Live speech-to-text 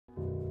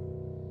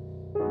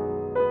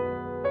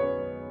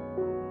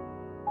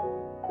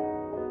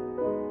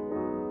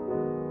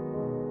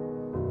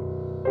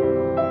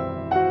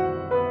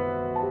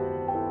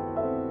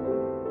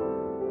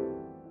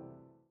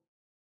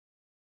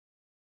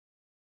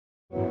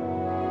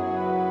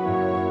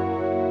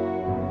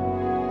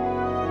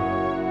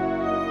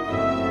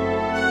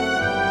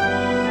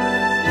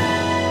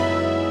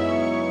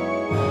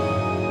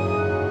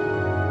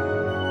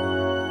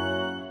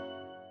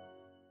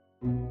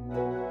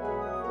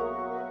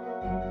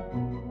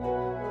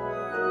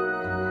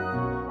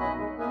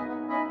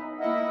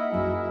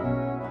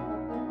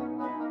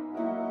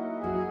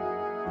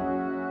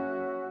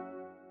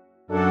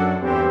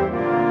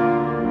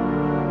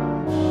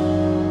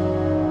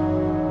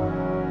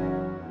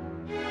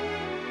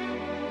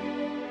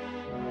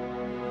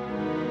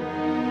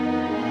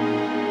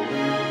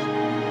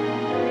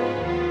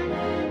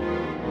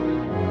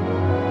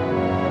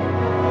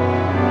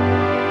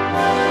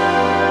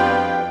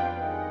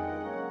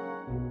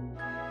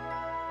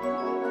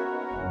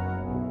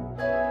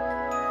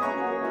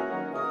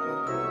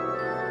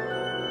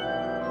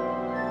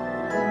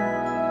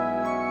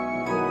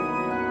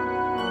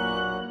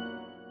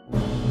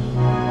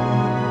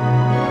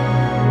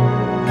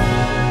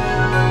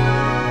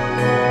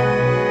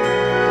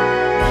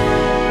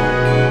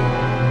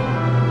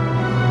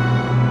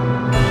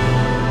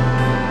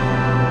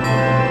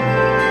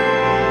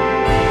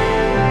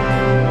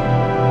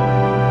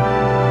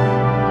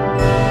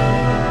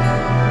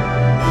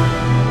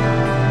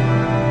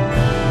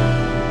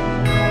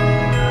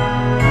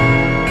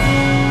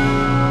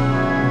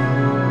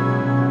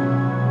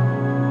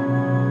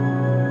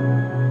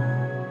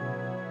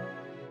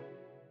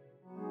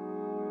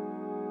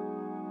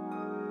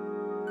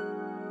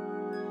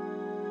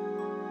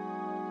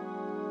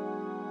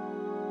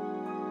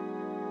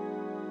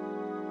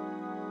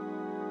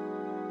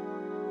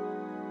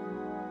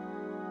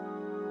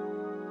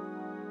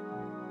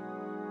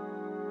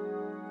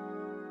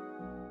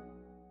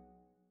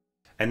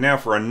And now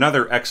for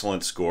another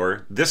excellent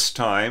score, this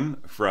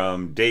time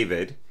from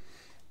David.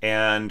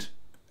 And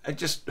I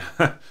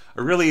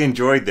really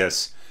enjoyed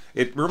this.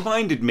 It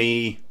reminded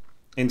me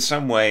in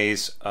some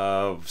ways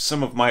of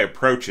some of my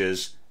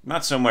approaches,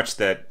 not so much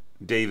that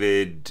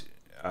David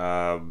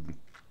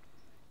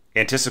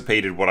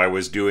anticipated what I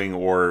was doing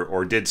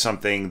or did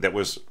something that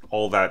was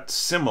all that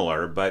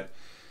similar, but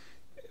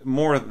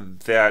more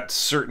that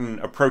certain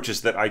approaches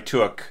that I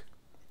took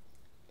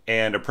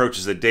and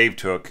approaches that Dave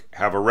took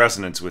have a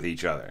resonance with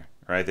each other,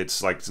 right?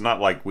 It's not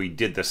like we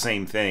did the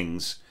same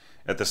things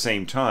at the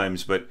same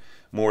times, but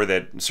more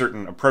that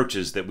certain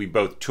approaches that we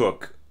both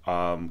took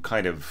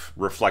kind of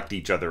reflect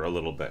each other a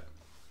little bit.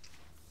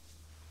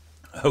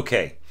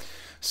 Okay,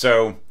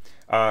 so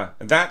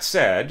that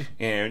said,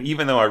 and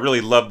even though I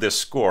really love this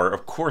score,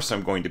 of course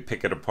I'm going to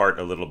pick it apart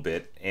a little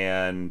bit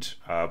and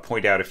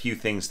point out a few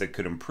things that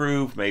could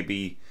improve,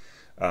 maybe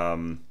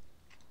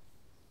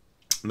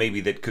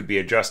that could be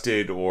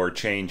adjusted or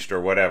changed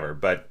or whatever.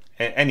 But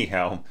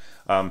anyhow,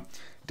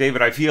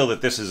 David, I feel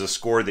that this is a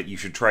score that you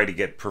should try to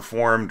get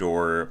performed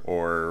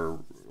or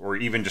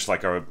even just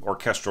like a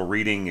orchestral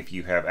reading if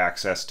you have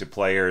access to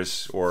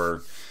players,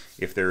 or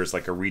if there's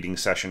like a reading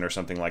session or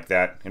something like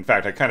that. In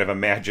fact, I kind of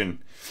imagine,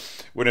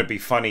 wouldn't it be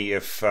funny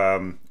if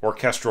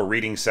orchestral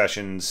reading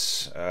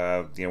sessions,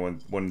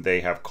 when they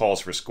have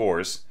calls for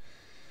scores,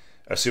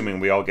 assuming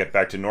we all get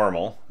back to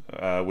normal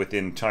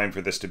within time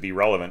for this to be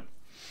relevant,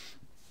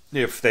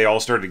 if they all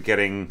started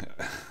getting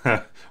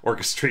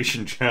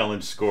orchestration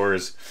challenge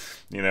scores,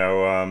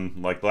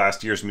 like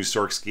last year's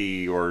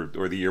Mussorgsky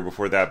or the year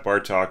before that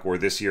Bartok, or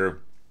this year,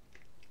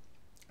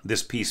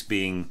 this piece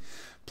being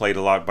played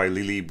a lot by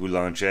Lili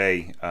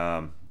Boulanger,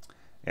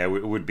 it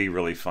would be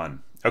really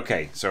fun.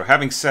 Okay, so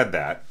having said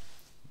that,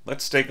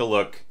 let's take a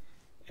look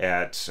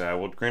at,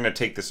 we're going to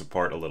take this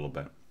apart a little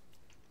bit.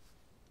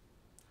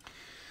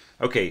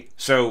 Okay,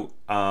 so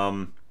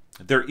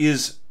there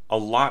is a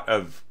lot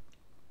of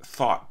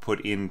thought put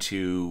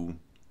into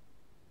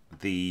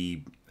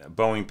the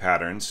bowing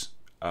patterns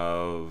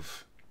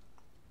of,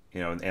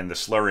 and the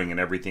slurring and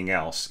everything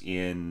else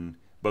in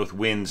both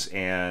winds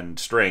and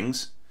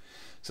strings.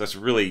 So that's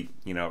really,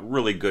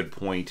 really good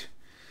point.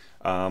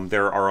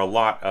 There are a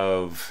lot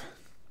of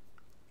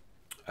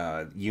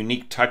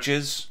unique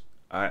touches.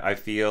 I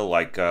feel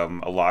like a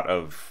lot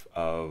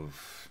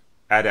of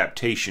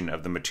adaptation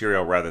of the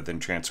material rather than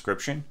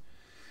transcription,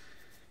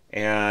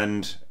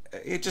 and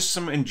it's just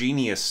some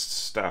ingenious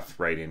stuff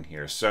right in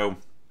here. So,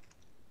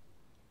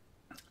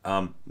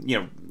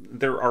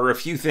 there are a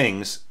few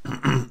things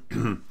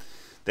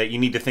that you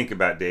need to think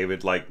about,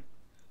 David. Like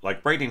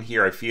right in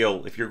here, I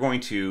feel if you're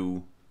going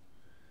to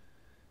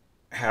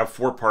have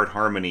 4-part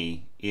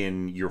harmony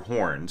in your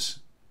horns,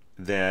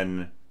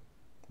 then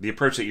the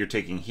approach that you're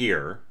taking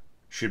here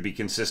should be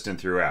consistent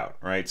throughout,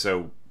 right?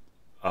 So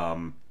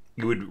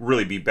it would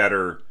really be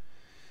better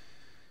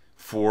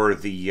for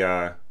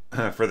the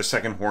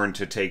second horn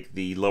to take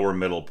the lower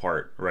middle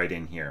part right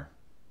in here,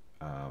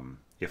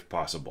 if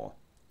possible,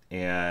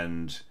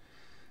 and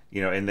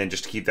and then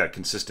just keep that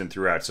consistent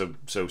throughout. So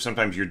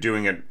sometimes you're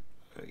doing it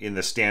in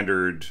the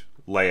standard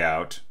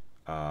layout,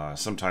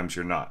 sometimes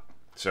you're not.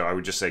 So I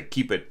would just say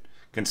keep it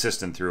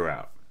consistent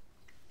throughout.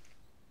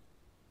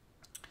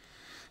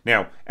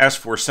 Now, as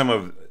for some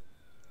of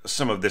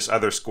this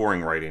other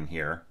scoring right in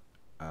here,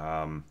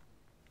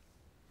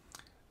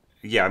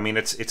 yeah, I mean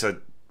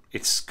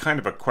it's kind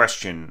of a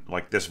question,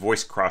 like this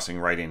voice crossing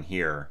right in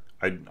here.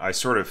 I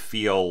sort of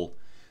feel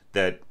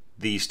that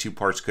these two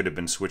parts could have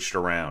been switched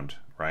around,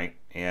 right,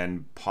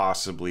 and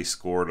possibly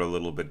scored a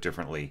little bit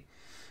differently.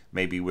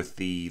 Maybe with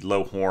the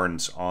low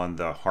horns on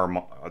the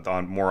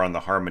more on the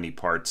harmony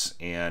parts,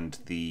 and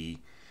the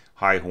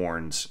high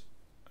horns,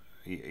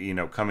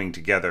 coming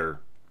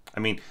together. I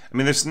mean,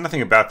 there's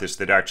nothing about this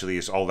that actually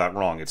is all that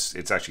wrong.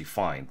 It's actually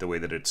fine the way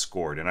that it's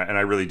scored, and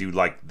I really do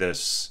like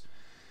this.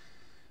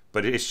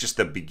 But it's just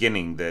the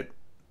beginning that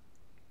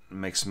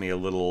makes me a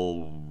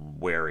little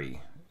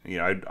wary.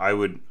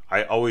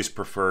 I always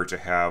prefer to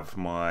have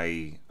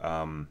my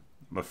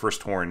my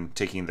first horn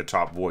taking the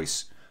top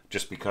voice,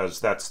 just because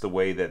that's the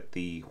way that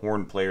the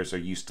horn players are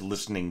used to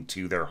listening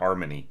to their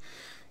harmony.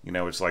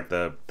 It's like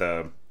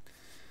the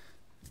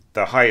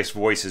highest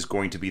voice is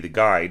going to be the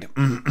guide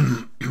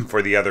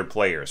for the other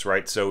players,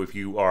 right? So if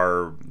you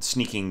are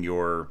sneaking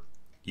your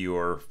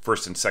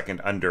first and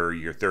second under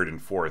your third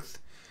and fourth,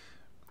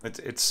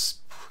 it's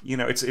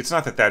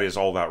not that is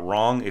all that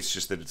wrong. It's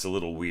just that it's a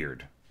little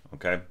weird,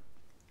 okay?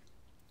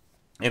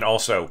 And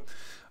also,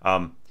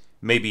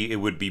 maybe it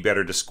would be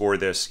better to score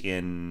this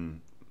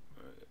in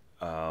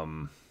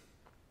a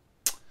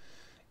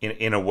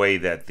way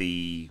that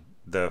the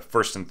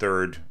first and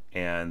third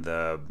and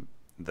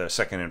the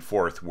second and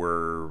fourth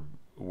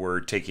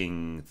were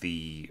taking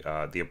the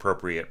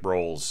appropriate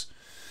roles,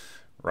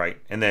 right?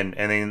 And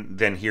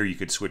then here you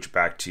could switch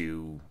back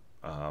to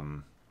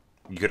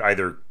you could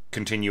either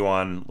continue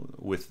on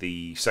with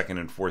the second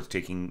and fourth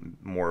taking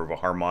more of a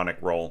harmonic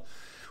role,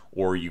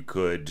 or you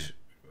could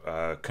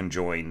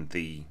conjoin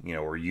the,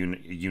 or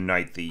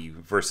unite the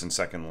first and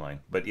second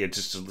line. But yeah,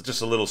 just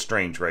a little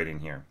strange right in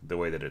here, the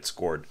way that it's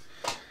scored.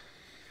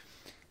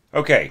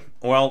 Okay,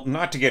 well,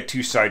 not to get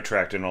too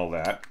sidetracked and all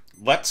that,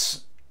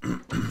 let's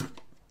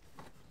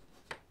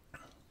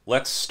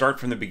start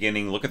from the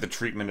beginning. Look at the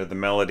treatment of the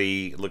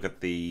melody. Look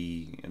at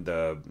the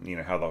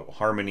how the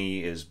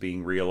harmony is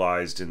being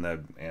realized in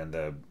and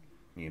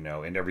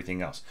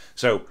everything else.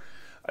 So,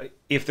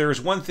 if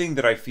there's one thing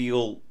that I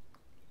feel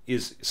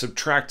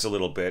subtracts a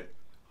little bit,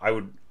 I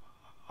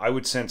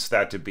would sense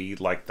that to be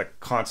like the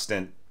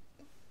constant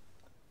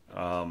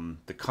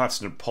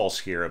pulse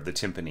here of the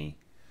timpani.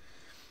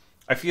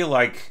 I feel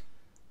like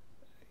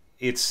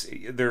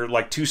there are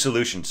like two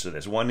solutions to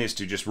this. One is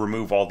to just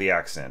remove all the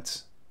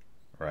accents,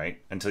 right,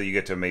 until you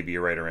get to maybe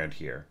right around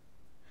here.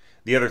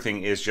 The other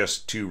thing is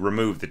just to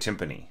remove the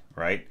timpani,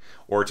 right,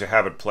 or to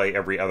have it play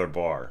every other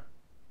bar,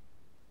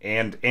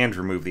 and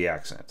remove the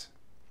accent,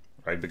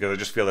 right, because I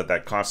just feel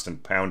that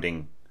constant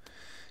pounding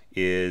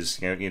is,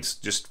 it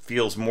just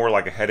feels more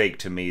like a headache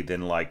to me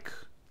than like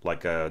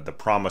the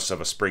promise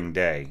of a spring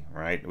day,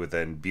 right, with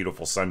a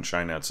beautiful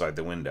sunshine outside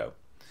the window.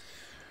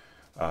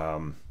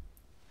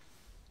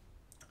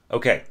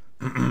 Okay,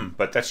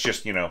 but that's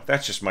just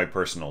my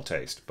personal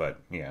taste. But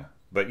yeah,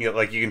 but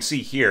like you can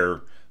see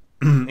here,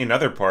 in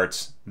other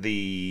parts,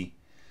 the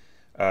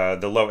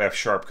low F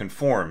sharp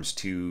conforms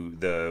to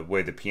the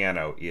way the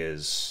piano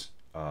is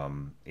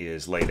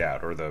laid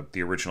out, or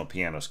the original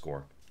piano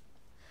score.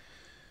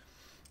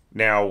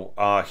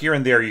 Now, here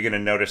and there, you're going to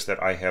notice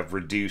that I have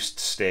reduced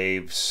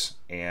staves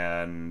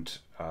and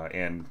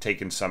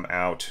taken some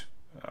out.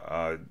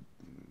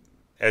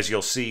 As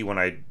you'll see when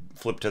I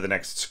flip to the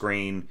next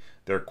screen,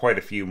 there are quite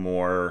a few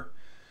more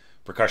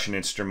percussion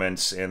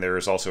instruments, and there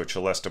is also a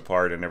celesta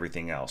part and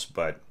everything else.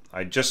 But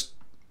I'm just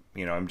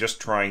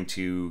trying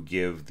to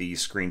give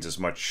these screens as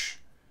much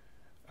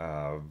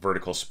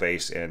vertical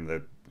space and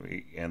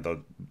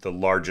the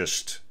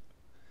largest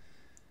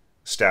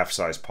staff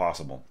size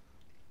possible.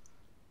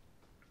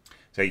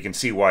 So you can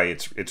see why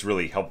it's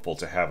really helpful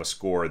to have a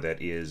score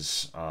that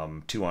is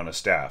 2 on a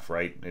staff,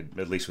 right?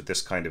 At least with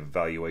this kind of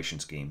evaluation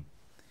scheme.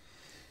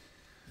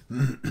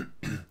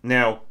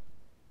 Now,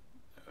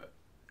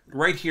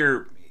 right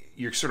here,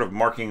 you're sort of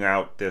marking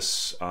out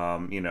this,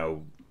 up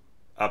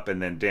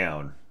and then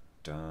down.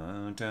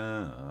 Dun,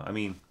 dun. I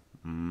mean,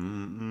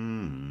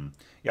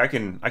 yeah, I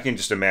can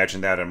just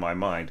imagine that in my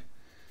mind.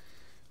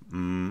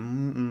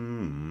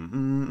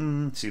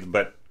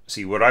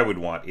 See, what I would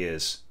want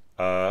is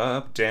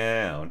up,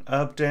 down,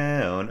 up,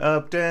 down,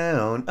 up,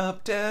 down,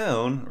 up,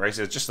 down. Right?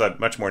 So it's just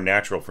much more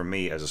natural for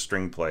me as a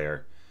string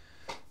player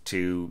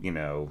to,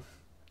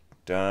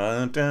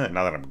 dun, dun.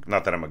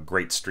 Not that I'm a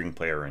great string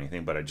player or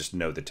anything, but I just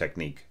know the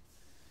technique.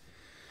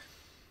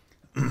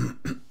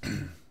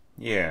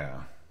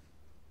 Yeah.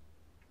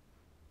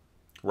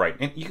 Right,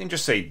 and you can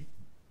just say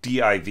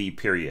div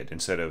period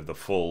instead of the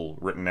full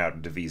written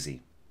out divisi.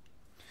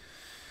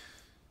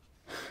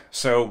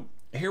 So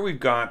here we've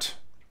got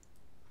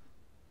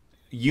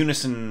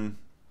unison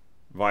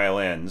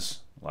violins,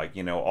 like,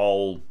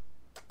 all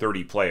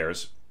 30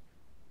 players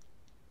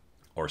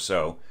or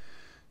so,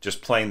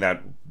 just playing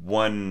that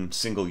one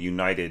single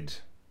united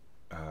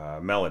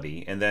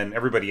melody, and then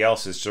everybody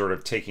else is sort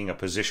of taking a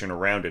position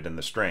around it in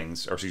the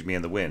strings, or excuse me,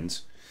 in the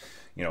winds.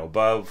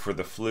 Above for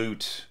the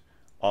flute,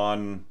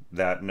 on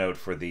that note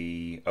for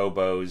the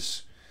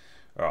oboes,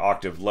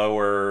 octave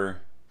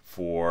lower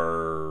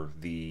for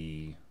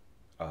the,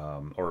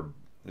 or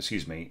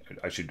excuse me,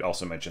 I should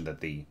also mention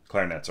that the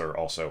clarinets are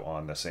also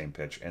on the same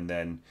pitch, and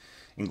then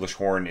English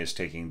horn is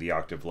taking the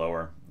octave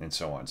lower, and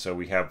so on. So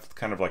we have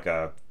kind of like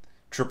a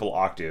triple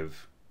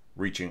octave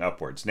reaching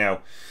upwards.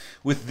 Now,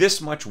 with this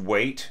much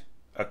weight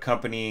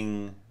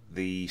accompanying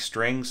the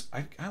strings,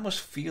 I almost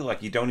feel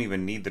like you don't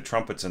even need the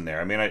trumpets in there.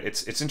 I mean,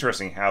 it's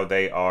interesting how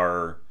they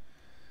are,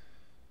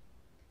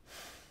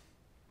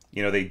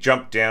 they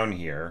jump down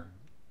here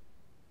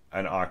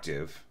an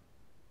octave.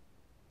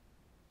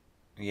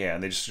 Yeah,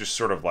 and they just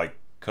sort of like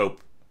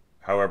cope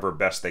however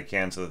best they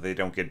can so that they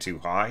don't get too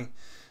high,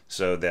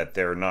 so that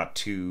they're not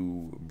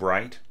too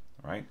bright,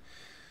 right?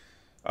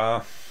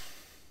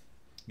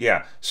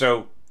 Yeah,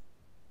 so,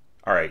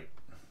 all right.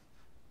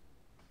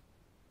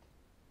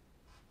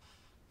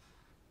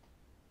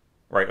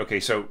 Right, okay,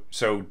 so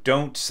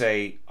don't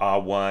say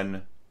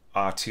A1,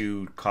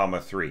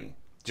 A2, 3.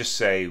 Just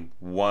say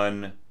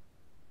 1,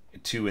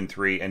 2, and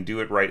 3, and do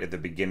it right at the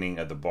beginning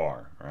of the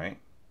bar, right?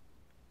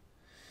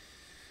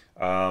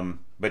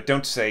 But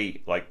don't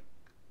say like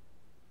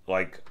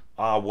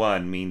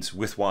A1 means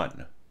with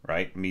one,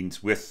 right?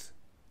 Means with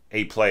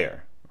a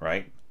player,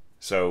 right?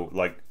 So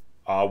like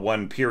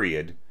A1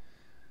 period,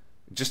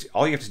 just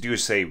all you have to do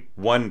is say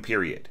 1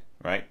 period,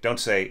 right? Don't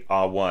say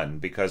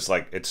A1, because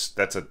like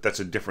that's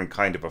a different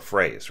kind of a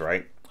phrase,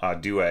 right? A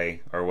deux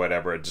or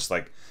whatever, just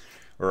like,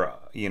 or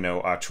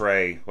a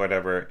tre,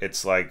 whatever.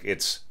 It's like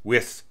it's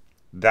with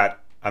that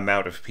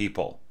amount of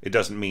people. It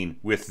doesn't mean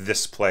with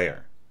this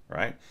player,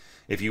 right?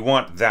 If you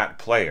want that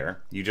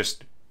player, you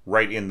just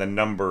write in the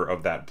number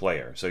of that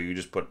player. So you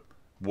just put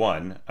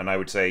 1, and I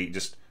would say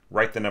just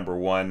write the number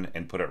 1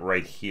 and put it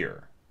right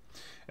here.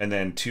 And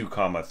then 2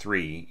 comma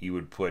 3, you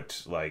would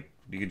put like,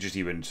 you could just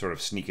even sort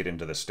of sneak it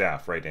into the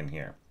staff right in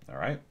here. All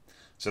right.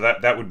 So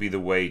that would be the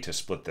way to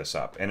split this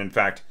up. And in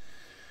fact,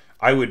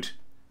 I would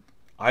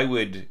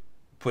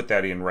put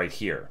that in right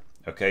here.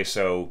 Okay.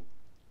 So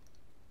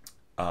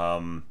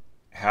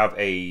have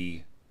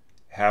a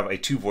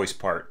 2-voice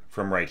part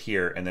from right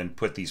here, and then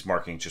put these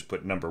markings, just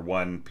put number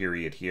 1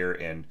 period here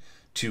and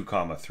 2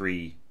 comma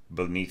 3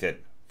 beneath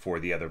it for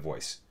the other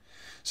voice,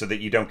 so that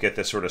you don't get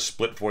this sort of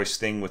split voice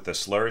thing with the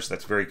slurs.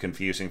 That's very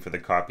confusing for the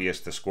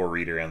copyist, the score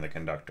reader, and the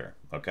conductor.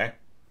 Okay.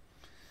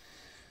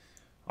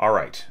 All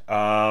right.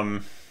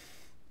 But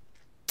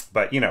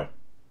yeah,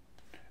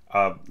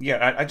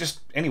 I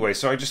just, anyway,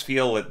 so I just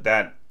feel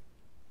that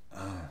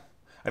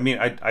I mean,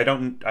 I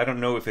don't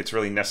know if it's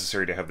really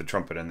necessary to have the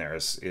trumpet in there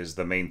is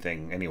the main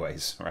thing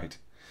anyways, right?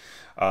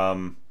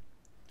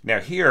 Now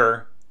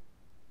here,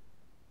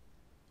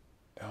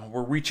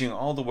 we're reaching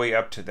all the way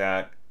up to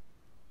that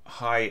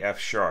high F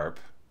sharp,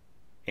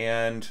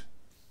 and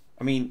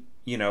I mean,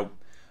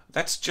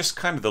 that's just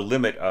kind of the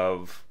limit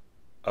of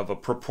a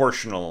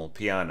proportional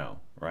piano,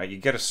 right? You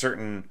get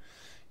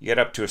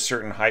up to a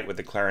certain height with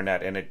the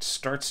clarinet, and it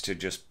starts to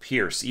just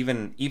pierce,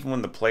 even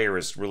when the player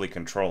is really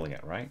controlling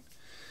it, right?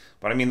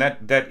 But I mean,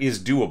 that is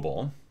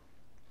doable.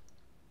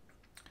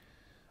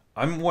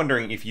 I'm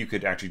wondering if you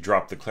could actually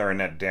drop the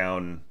clarinet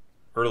down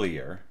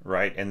earlier,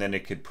 right? And then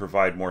it could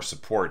provide more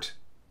support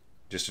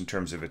just in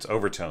terms of its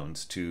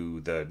overtones to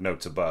the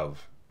notes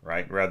above,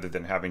 right? Rather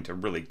than having to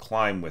really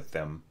climb with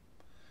them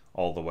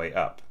all the way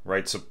up,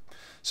 right? So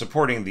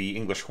supporting the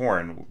English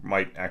horn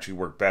might actually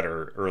work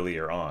better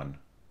earlier on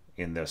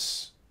in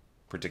this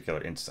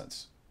particular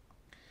instance.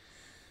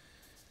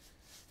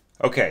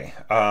 Okay.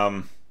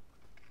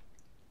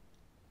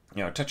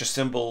 A touch of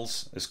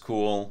cymbals is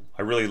cool.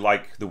 I really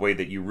like the way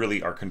that you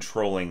really are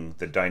controlling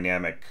the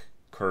dynamic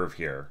curve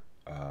here.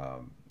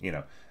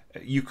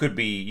 You could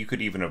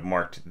even have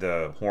marked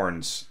the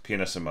horns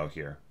pianissimo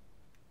here.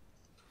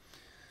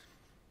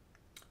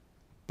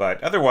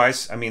 But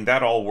otherwise, I mean,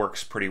 that all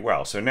works pretty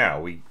well. So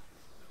now we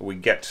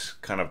get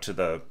kind of to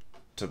the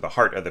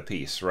heart of the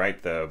piece,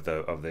 right? Of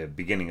the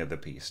beginning of the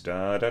piece.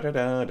 Da da da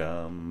da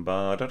dum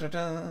ba da da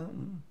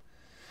dum.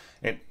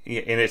 And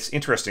it's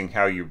interesting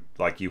how you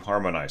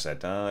harmonize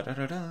that, da da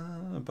da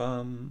da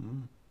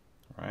bum,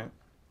 right?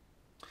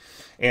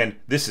 And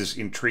this is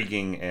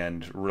intriguing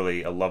and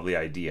really a lovely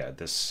idea.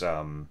 This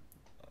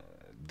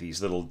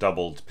these little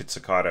doubled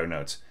pizzicato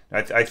notes.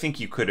 I think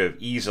you could have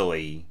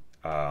easily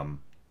done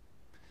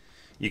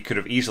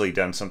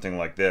something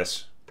like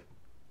this.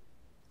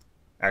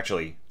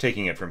 Actually,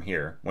 taking it from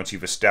here, once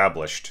you've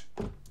established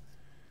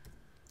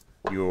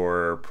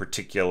your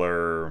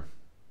particular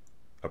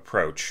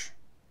approach,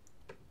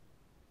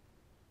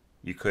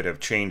 you could have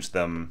changed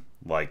them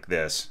like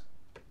this,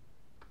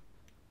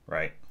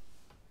 right?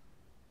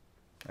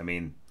 I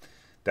mean,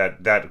 that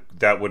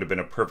would have been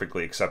a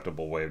perfectly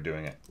acceptable way of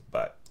doing it,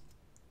 but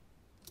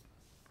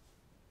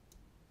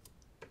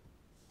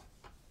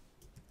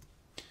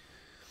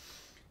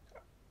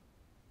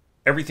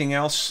everything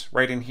else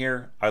right in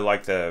here, I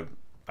like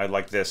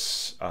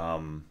this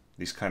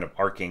these kind of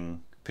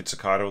arcing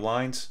pizzicato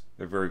lines.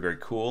 They're very, very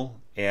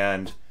cool.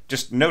 And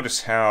just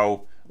notice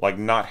how like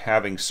not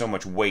having so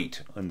much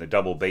weight on the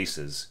double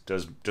basses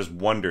does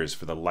wonders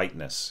for the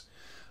lightness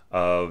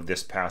of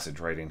this passage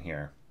right in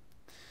here.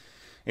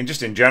 And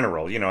just in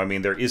general, I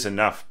mean, there is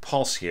enough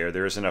pulse here,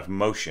 there is enough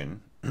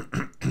motion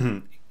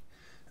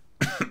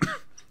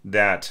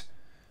that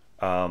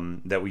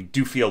that we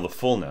do feel the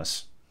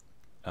fullness,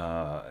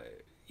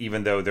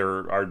 even though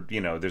there are,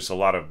 there's a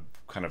lot of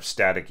kind of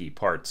staticky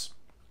parts.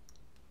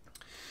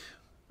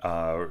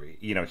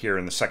 Here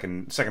in the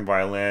second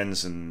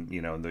violins, and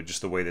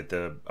just the way that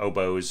the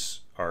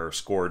oboes are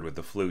scored with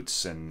the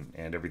flutes and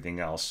everything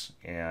else,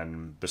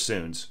 and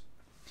bassoons.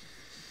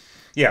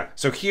 Yeah,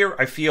 so here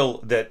I feel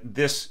that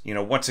this,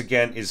 once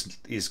again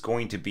is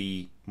going to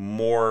be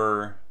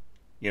more,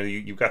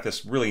 you've got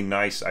this really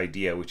nice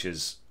idea, which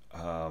is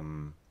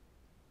A2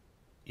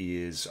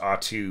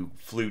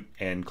 flute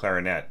and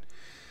clarinet,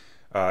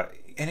 and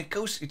it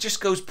just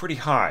goes pretty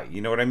high.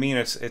 You know what I mean?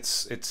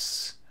 It's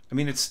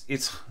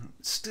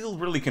still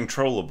really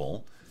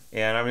controllable,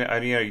 and I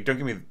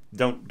mean,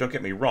 don't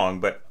get me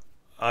wrong, but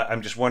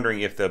I'm just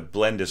wondering if the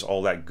blend is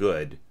all that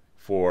good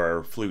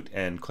for flute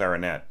and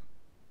clarinet.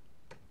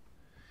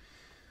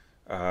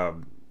 I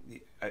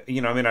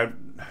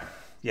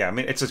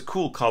mean, it's a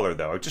cool color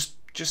though.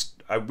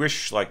 I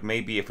wish like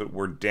maybe if it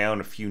were down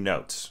a few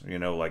notes,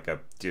 like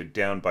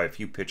down by a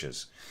few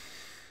pitches.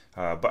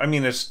 But I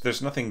mean,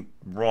 there's nothing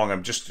wrong.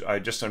 I'm just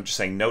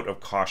saying, note of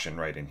caution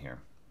right in here.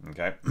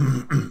 Okay.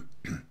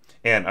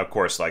 And of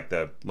course, like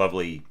the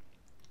lovely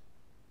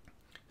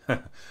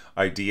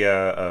idea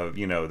of,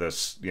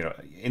 this,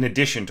 in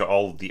addition to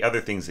all the other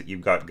things that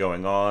you've got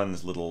going on,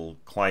 this little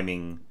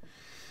climbing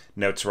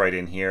notes right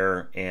in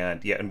here.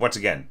 And yeah, and once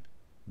again,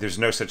 there's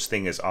no such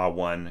thing as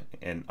A1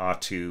 and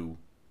A2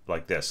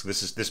 like this.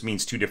 This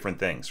means two different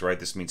things, right?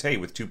 This means, hey,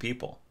 with two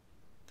people.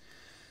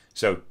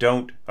 So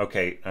don't,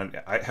 okay,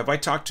 have I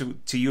talked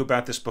to you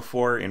about this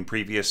before in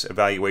previous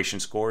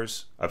evaluation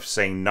scores of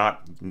saying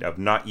not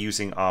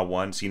using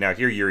A1? See, now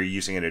here you're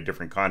using it in a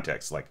different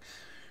context. Like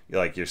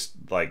you're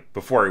like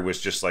before it was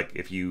just like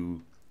if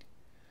you,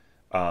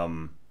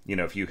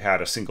 if you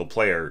had a single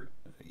player,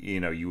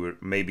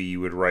 you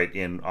would write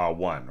in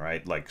A1,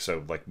 right? Like,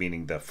 so like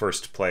meaning the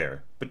first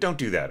player, but don't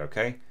do that.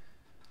 Okay.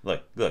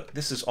 Look,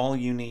 this is all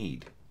you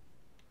need.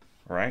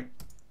 All right.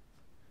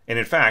 And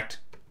in fact,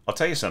 I'll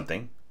tell you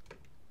something.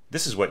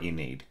 This is what you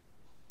need.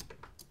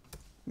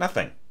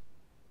 Nothing.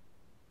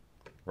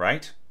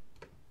 Right?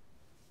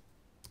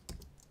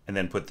 And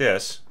then put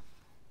this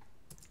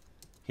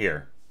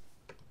here.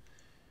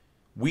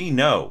 We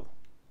know,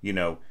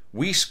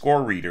 we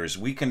score readers,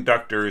 we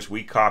conductors,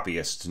 we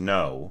copyists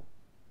know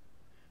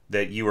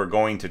that you are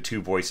going to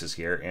two voices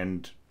here.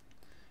 And,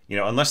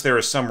 unless there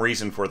is some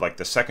reason for like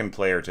the second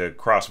player to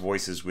cross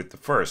voices with the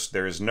first,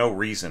 there is no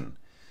reason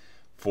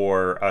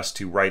for us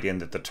to write in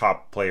that the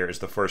top player is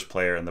the first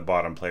player and the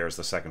bottom player is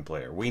the second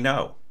player. We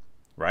know,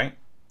 right?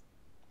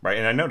 Right,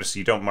 and I notice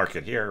you don't mark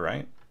it here,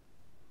 right?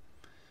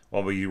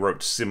 Well, you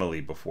wrote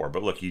simile before,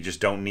 but look, you just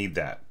don't need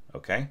that,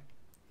 okay?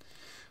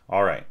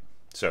 All right,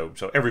 so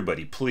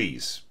everybody,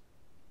 please,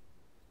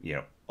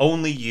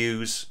 only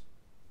use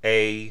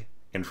A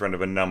in front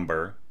of a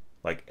number,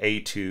 like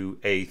A2,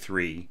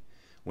 A3,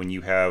 when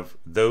you have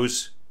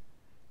those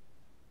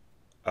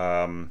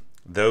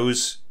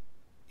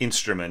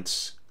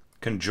instruments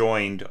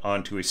conjoined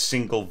onto a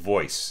single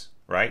voice,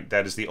 right?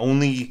 That is the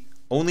only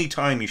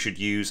time you should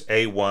use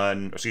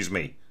A1, excuse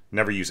me,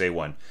 never use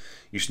A1.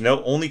 You should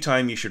know only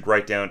time you should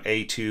write down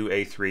A2,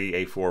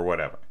 A3, A4,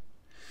 whatever.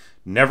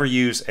 Never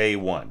use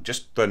A1,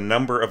 just the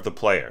number of the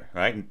player,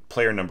 right?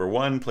 Player number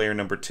 1, player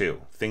number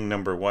 2, thing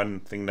number 1,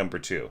 thing number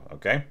 2,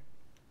 okay?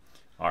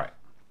 All right.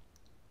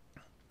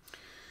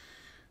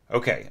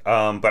 Okay,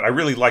 but I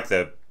really like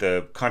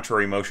the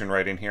contrary motion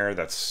right in here.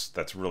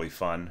 That's really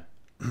fun.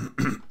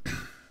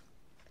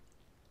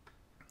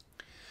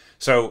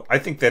 So I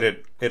think that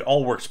it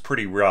all works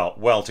pretty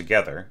well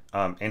together.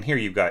 And here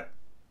you've got,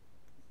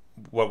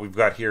 what we've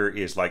got here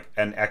is like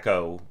an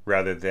echo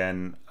rather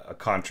than a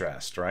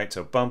contrast, right?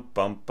 So bump,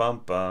 bump,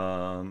 bump,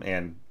 bum,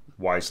 and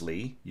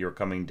wisely, you're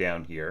coming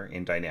down here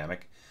in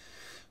dynamic.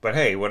 But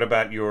hey, what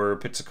about your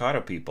pizzicato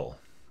people,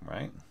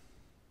 right?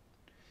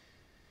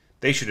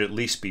 They should at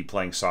least be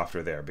playing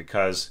softer there,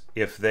 because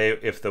if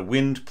the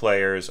wind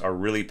players are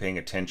really paying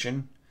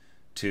attention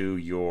to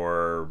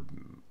your,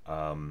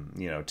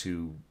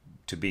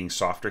 to being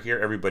softer here,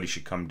 everybody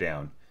should come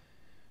down,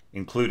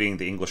 including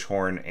the English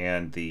horn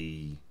and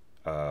the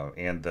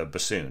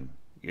bassoon.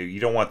 You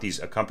don't want these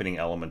accompanying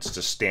elements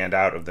to stand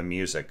out of the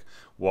music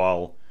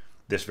while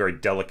this very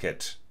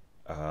delicate,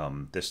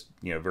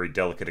 very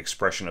delicate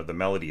expression of the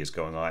melody is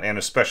going on, and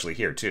especially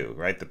here too,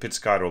 right? The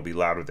pizzicato will be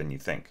louder than you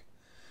think,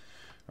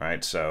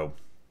 right? So,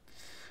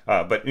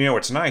 but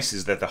what's nice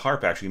is that the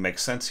harp actually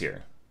makes sense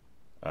here.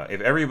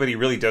 If everybody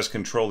really does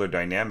control their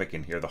dynamic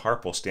in here, the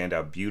harp will stand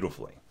out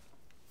beautifully.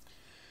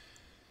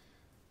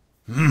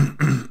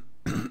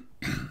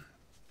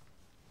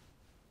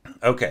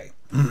 Okay.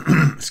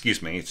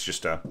 Excuse me. It's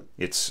just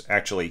it's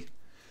actually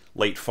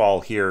late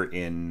fall here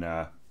in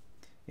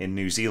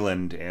New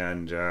Zealand,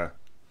 and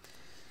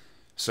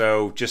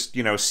so just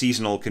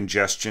seasonal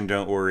congestion.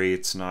 Don't worry,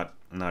 it's not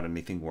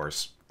anything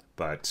worse,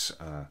 but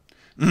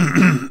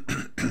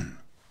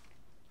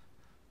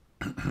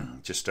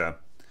just a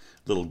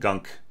little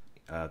gunk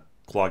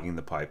clogging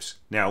the pipes.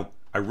 Now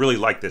I really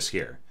like this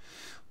here.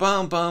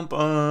 Bum, bum,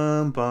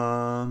 bum,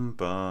 bum,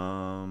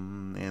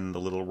 bum. And the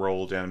little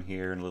roll down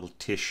here and a little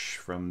tish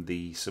from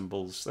the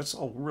cymbals. That's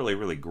all really,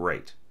 really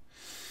great.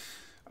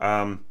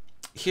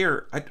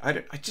 Here,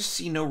 I just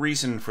see no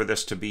reason for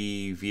this to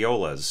be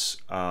violas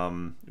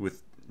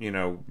with,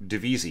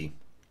 divisi.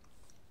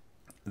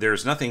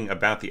 There's nothing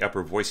about the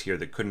upper voice here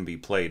that couldn't be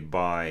played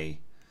by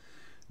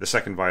the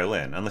second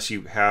violin, unless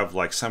you have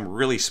like some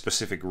really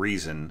specific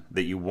reason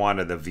that you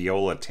wanted the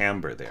viola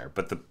timbre there.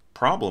 But the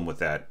problem with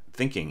that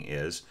thinking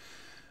is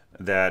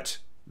that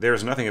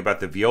there's nothing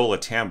about the viola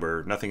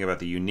timbre, nothing about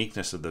the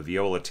uniqueness of the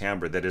viola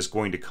timbre that is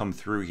going to come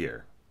through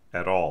here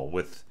at all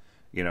with,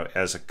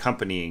 as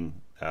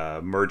accompanying,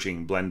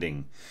 merging,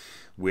 blending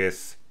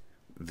with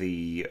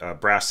the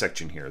brass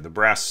section here. The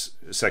brass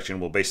section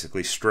will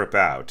basically strip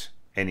out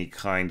any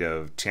kind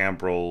of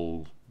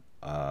timbral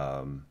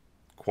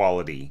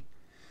quality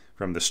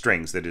from the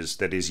strings that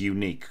is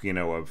unique,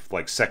 of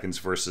like seconds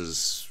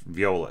versus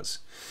violas.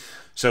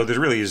 So there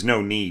really is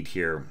no need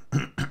here.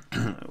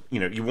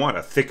 You want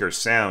a thicker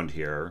sound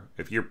here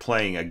if you're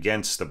playing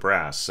against the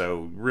brass.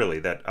 So really,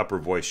 that upper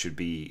voice should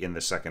be in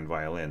the second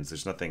violins.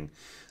 There's nothing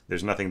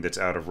that's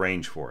out of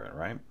range for it,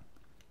 right?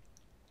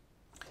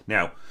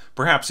 Now,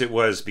 perhaps it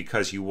was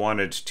because you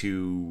wanted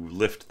to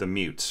lift the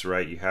mutes,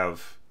 right? You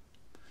have,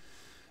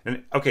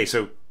 and okay,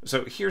 so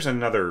here's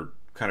another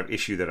kind of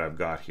issue that I've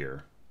got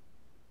here.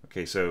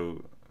 Okay,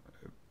 so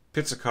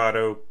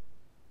pizzicato,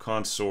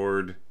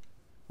 consort,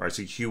 right?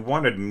 So you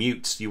wanted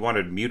mutes, you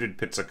wanted muted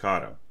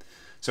pizzicato.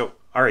 So,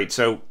 all right,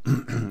 so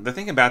the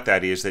thing about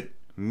that is that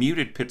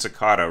muted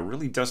pizzicato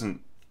really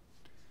doesn't...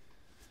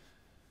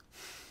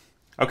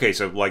 Okay,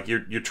 so like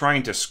you're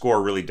trying to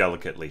score really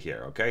delicately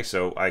here, okay?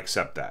 So I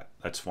accept that.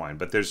 That's fine.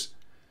 But there's,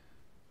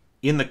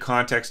 in the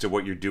context of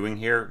what you're doing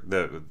here,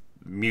 the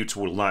mutes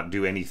will not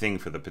do anything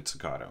for the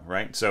pizzicato,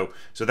 right? So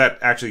that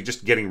actually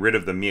just getting rid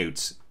of the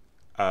mutes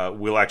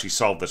will actually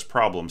solve this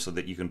problem so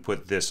that you can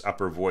put this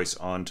upper voice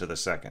onto the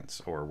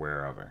seconds or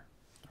wherever,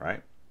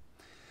 right?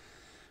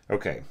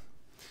 Okay.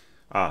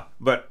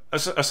 But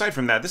aside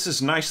from that, this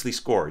is nicely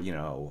scored, you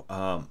know.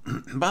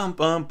 Bum,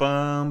 bum,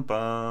 bum,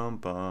 bum,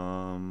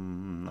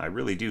 bum. I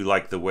really do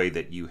like the way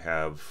that you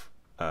have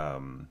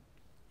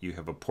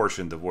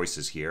apportioned the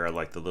voices here. I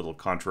like the little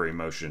contrary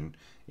motion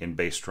in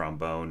bass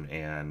trombone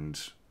and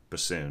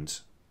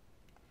bassoons,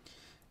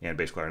 and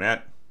bass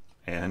clarinet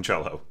and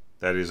cello.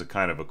 That is a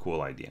kind of a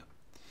cool idea.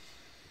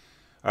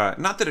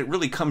 Not that it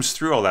really comes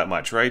through all that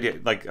much,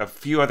 right? Like a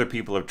few other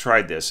people have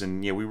tried this,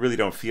 and we really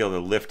don't feel the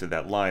lift of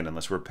that line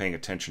unless we're paying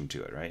attention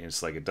to it, right?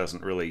 It's like it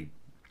doesn't really,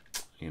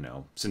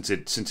 since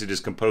it is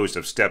composed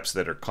of steps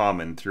that are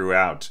common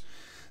throughout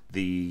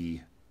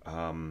the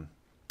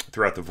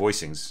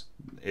voicings,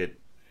 it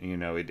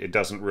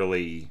doesn't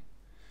really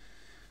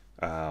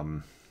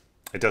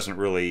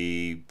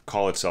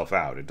call itself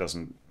out. It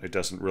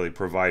doesn't really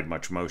provide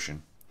much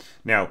motion.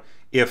 Now,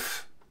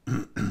 if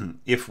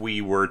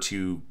we were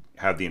to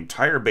have the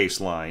entire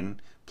bass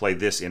line play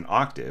this in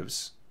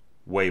octaves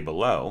way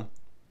below,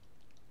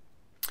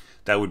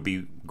 that would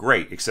be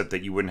great, except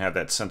that you wouldn't have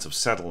that sense of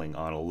settling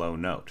on a low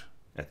note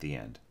at the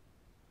end.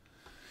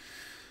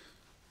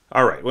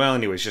 All right, well,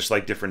 anyways, just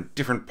like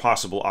different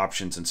possible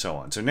options and so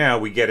on. So now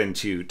we get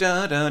into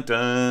da da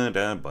da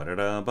da ba da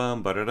da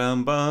bum ba da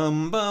dum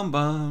bum bum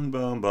bum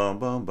bum bum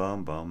bum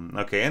bum bum.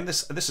 Okay, and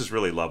this is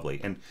really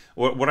lovely. And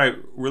what I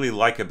really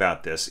like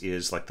about this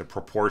is like the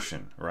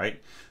proportion,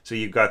 right? So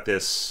you've got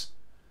this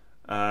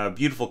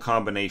beautiful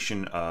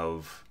combination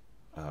of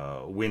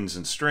winds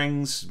and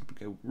strings,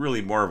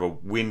 really more of a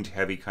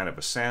wind-heavy kind of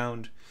a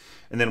sound,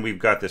 and then we've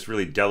got this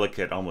really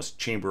delicate, almost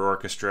chamber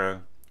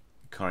orchestra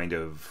kind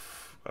of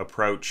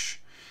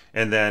approach,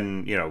 and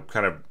then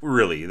kind of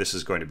really this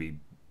is going to be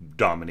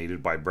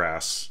dominated by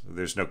brass.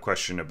 There's no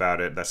question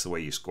about it. That's the way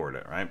you scored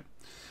it, right?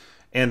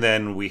 And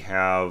then we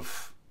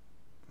have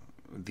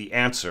the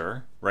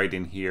answer right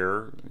in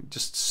here,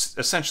 just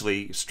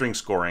essentially string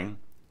scoring,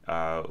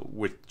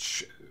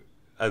 which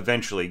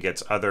eventually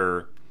gets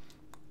other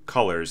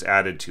colors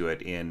added to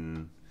it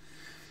in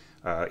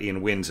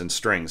winds and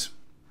strings.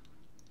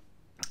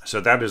 So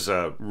that is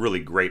a really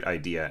great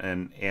idea,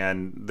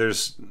 and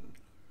there's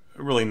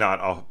really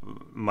not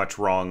much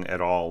wrong at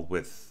all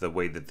with the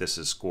way that this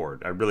is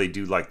scored. I really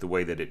do like the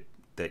way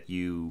that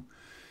you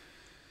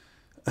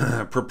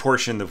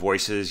proportion the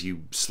voices.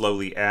 You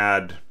slowly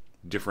add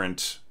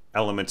different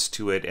elements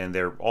to it, and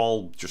they're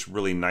all just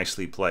really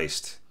nicely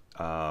placed.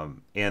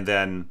 And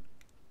then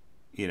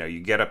you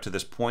get up to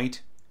this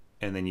point,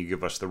 and then you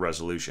give us the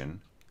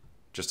resolution.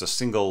 Just a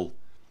single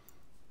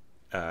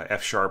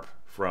F sharp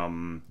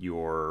from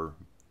your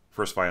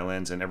first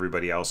violins, and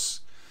everybody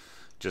else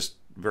just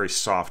very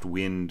soft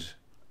wind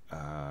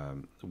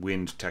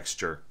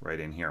texture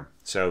right in here.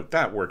 So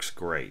that works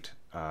great.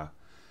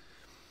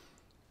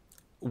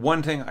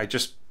 One thing I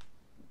just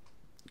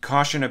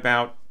caution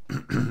about,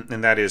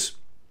 and that is,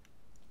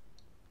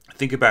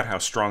 think about how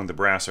strong the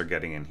brass are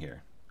getting in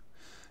here.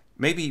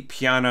 Maybe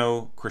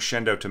piano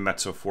crescendo to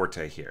mezzo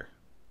forte here,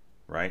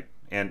 right?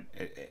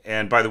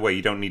 And by the way,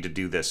 you don't need to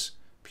do this.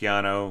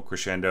 Piano,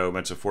 crescendo,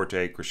 mezzo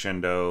forte,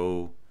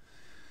 crescendo,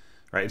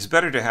 right? It's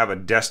better to have a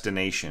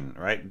destination,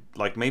 right?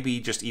 Like maybe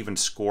just even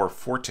score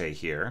forte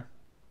here.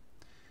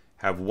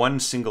 Have one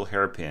single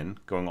hairpin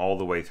going all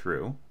the way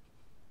through,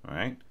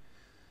 right?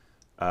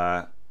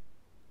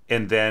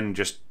 And then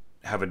just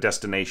have a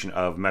destination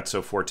of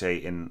mezzo forte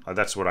in,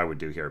 that's what I would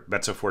do here.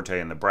 Mezzo forte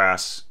in the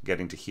brass,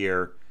 getting to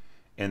here,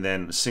 and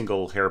then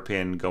single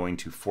hairpin going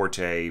to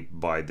forte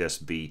by this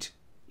beat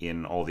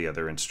in all the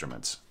other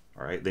instruments.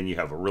 All right, then you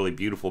have a really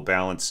beautiful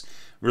balance,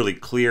 really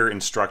clear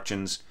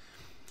instructions.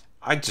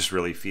 I just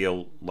really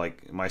feel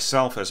like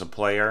myself as a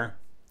player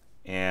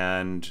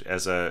and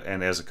as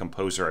a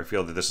composer, I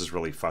feel that this is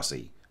really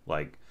fussy.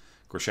 Like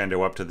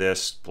crescendo up to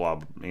this,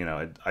 blah.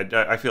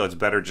 I feel it's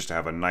better just to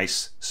have a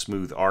nice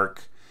smooth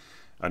arc,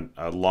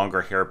 a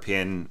longer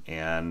hairpin,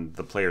 and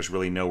the players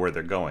really know where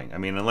they're going. I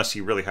mean, unless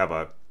you really have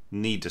a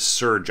need to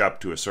surge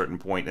up to a certain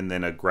point and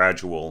then a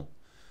gradual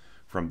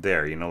from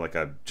there.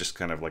 Like just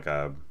kind of like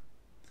a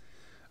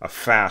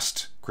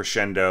fast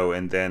crescendo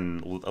and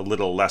then a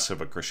little less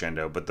of a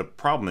crescendo. But the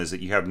problem is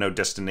that you have no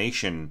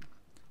destination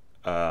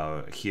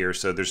here,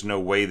 so there's no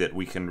way that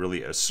we can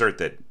really assert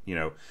that,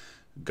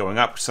 going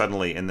up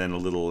suddenly and then a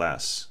little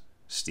less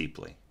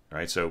steeply,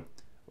 right? So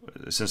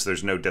since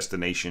there's no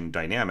destination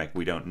dynamic,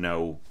 we don't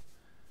know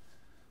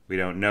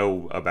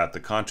about the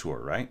contour,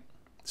 right?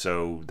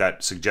 So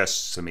that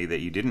suggests to me that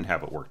you didn't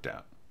have it worked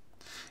out.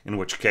 In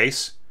which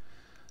case,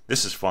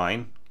 this is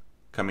fine.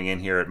 coming in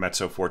here at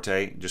mezzo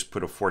forte, just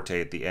put a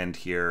forte at the end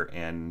here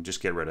and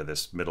just get rid of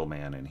this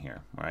middleman in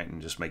here, right?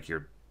 And just make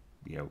your,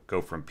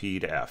 go from P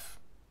to F.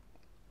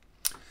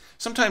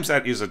 Sometimes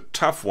that is a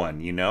tough one,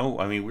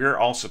 I mean, we're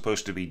all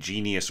supposed to be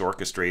genius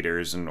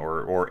orchestrators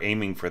or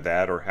aiming for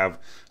that, or have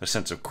a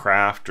sense of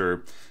craft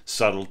or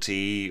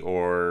subtlety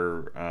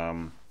or,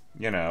 and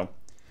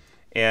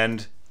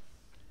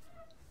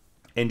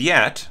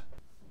yet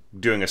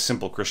doing a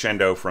simple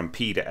crescendo from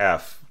P to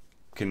F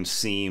can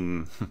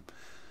seem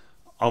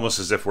almost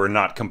as if we're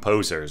not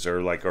composers,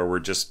 or we're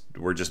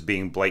just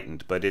being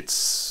blatant, but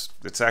it's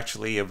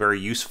actually a very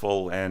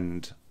useful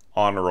and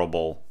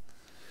honorable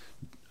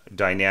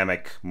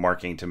dynamic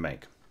marking to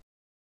make.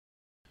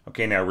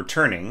 Okay, now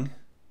returning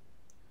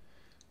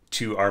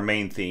to our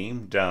main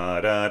theme.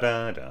 Da da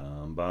da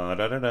da ba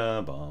da da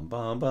da bum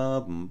bum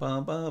bum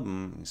bum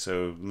bum.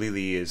 So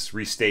Lili is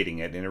restating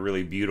it in a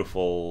really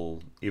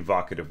beautiful,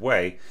 evocative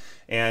way,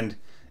 and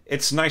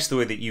it's nice the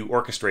way that you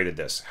orchestrated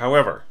this.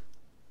 However,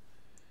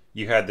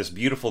 you had this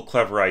beautiful,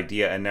 clever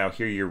idea, and now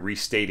here you're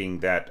restating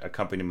that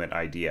accompaniment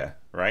idea,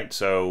 right?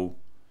 So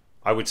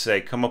I would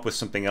say come up with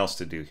something else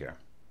to do here.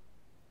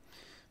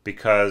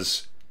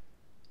 Because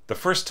the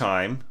first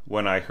time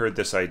when I heard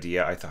this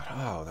idea, I thought,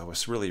 oh, that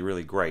was really,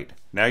 really great.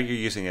 Now you're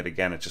using it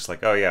again, it's just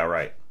like, oh yeah,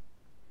 right.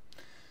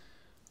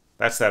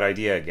 That's that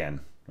idea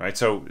again, right?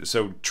 So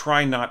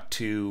try not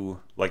to,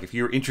 if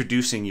you're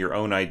introducing your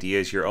own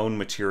ideas, your own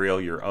material,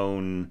 your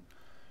own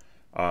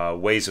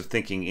ways of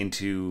thinking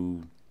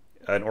into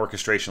an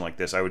orchestration like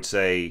this, I would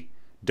say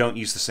don't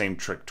use the same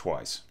trick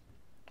twice,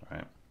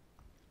 right?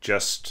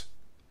 Just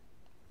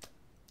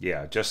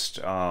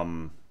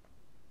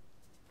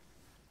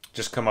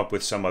come up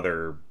with some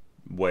other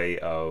way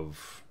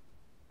of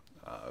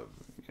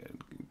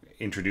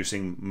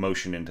introducing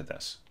motion into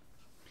this.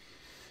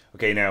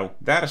 Okay, now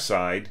that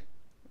aside,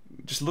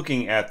 just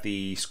looking at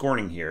the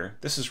scoring here,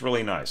 this is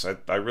really nice.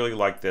 I really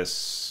like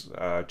this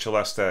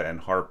celesta and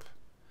harp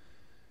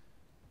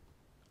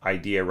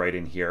idea right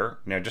in here.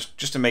 Now,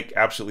 just to make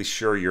absolutely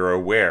sure you're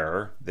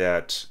aware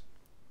that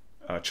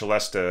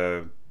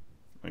celesta,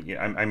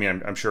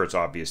 I'm sure it's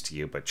obvious to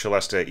you, but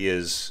celesta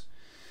is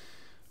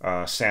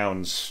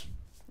sounds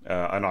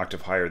an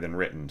octave higher than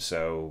written.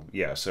 So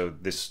yeah, so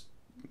this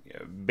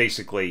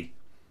basically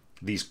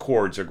these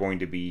chords are going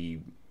to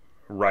be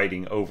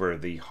riding over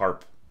the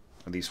harp,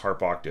 these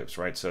harp octaves,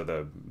 right? So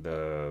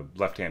the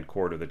left-hand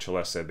chord of the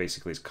celesta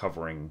basically is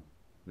covering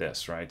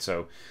this, right?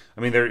 So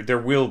I mean there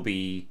will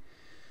be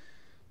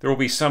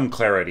some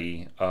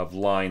clarity of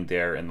line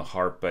there in the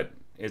harp, but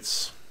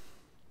it's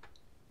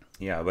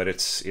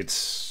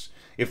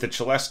if the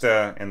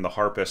celesta and the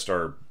harpist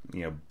are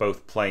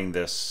both playing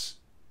this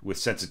with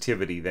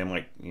sensitivity, they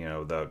might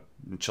the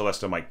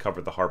celesta might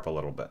cover the harp a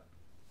little bit.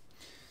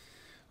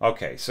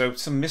 Okay, so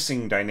some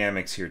missing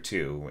dynamics here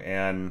too,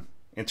 and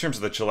in terms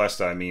of the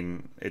celesta, I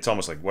mean, it's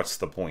almost like, what's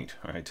the point,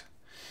 right?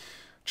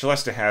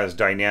 Celesta has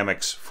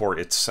dynamics for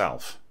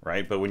itself,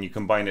 right? But when you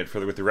combine it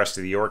with the rest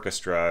of the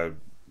orchestra,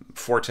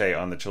 forte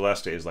on the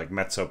celesta is like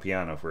mezzo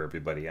piano for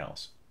everybody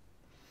else.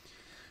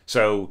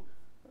 So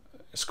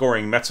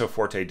scoring mezzo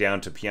forte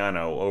down to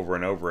piano over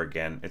and over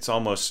again, it's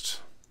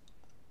almost,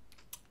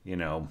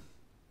 I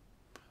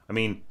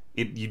mean,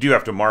 you do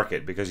have to mark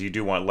it because you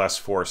do want less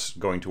force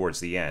going towards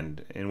the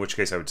end, in which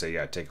case I would say,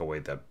 yeah, take away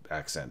the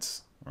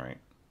accents, right?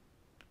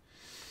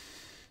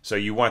 So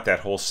you want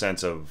that whole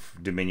sense of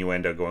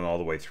diminuendo going all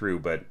the way through,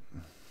 but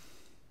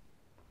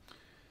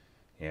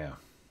yeah,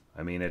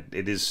 I mean,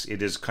 it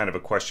is kind of a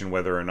question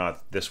whether or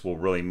not this will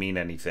really mean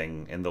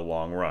anything in the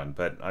long run,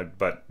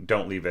 but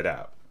don't leave it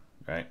out,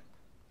 right?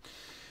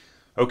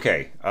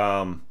 Okay,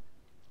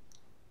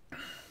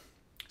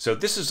 so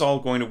this is all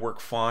going to work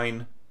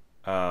fine,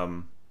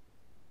 and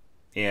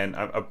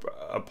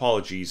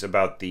apologies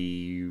about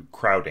the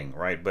crowding,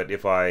 right? But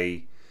if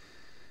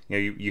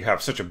you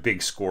have such a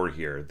big score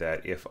here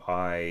that if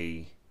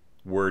I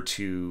were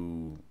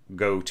to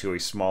go to a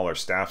smaller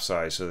staff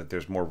size so that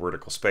there's more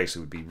vertical space, it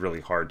would be really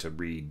hard to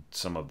read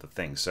some of the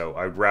things. So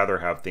I'd rather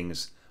have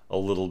things a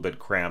little bit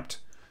cramped.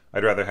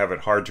 I'd rather have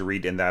it hard to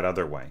read in that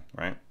other way,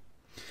 right?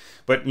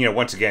 But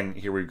once again,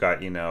 here we've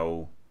got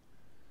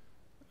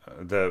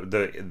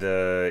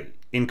the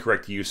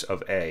incorrect use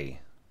of a,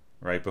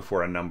 right,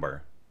 before a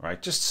number,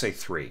 right? Just say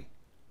 3.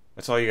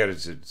 That's all you got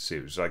to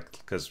do.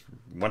 Because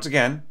once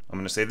again, I'm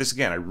going to say this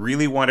again. I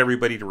really want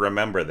everybody to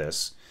remember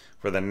this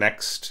for the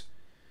next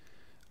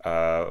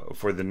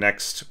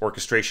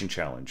orchestration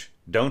challenge.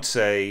 Don't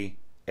say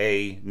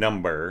a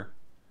number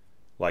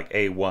like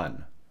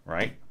A1,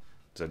 right?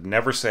 So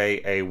never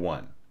say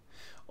A1.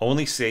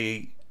 Only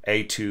say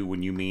A2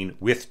 when you mean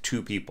with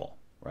 2 people,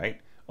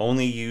 right?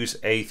 Only use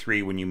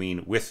A3 when you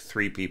mean with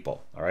 3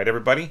 people. All right,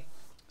 everybody?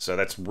 So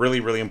that's really,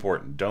 really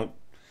important. Don't,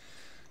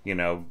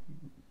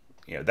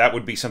 that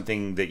would be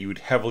something that you would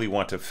heavily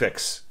want to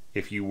fix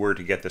if you were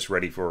to get this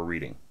ready for a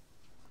reading.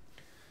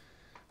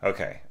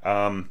 Okay.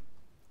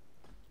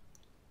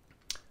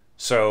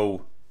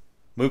 So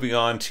moving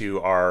on to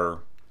our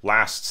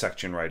last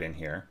section right in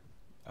here.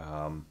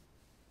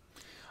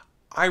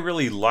 I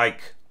really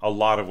like a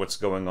lot of what's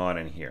going on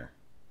in here.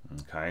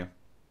 Okay.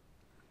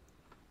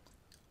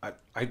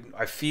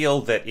 I feel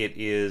that it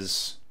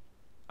is,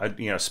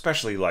 you know,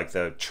 especially like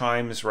the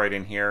chimes right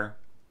in here.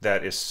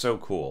 That is so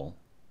cool.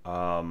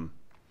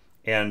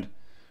 And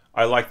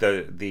I like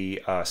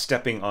the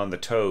stepping on the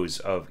toes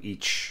of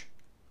each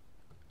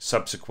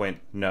subsequent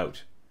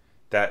note.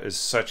 That is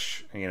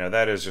such, you know,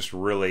 that is just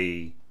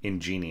really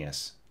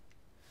ingenious.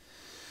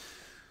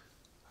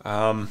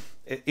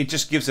 It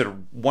just gives it a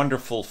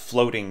wonderful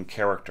floating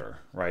character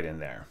right in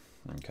there.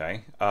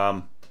 Okay.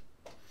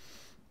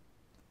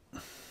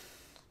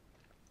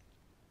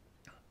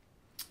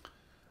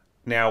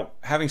 Now,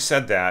 having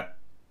said that,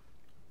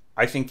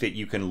 I think that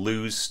you can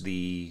lose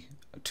the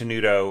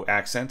tenuto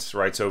accents,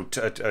 right? So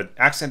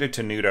accented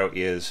tenuto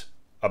is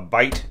a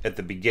bite at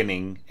the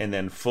beginning and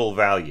then full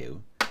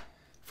value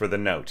for the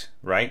note,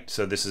 right?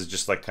 So this is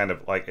just like kind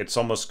of like, it's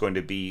almost going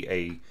to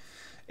be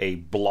a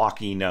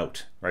blocky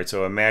note, right?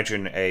 So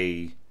imagine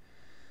a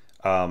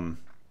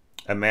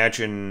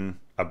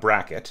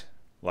bracket,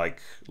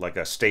 like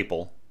a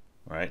staple,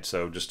 right?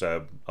 So just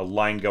a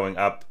line going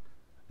up,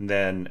 and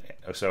then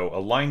so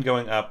a line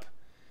going up,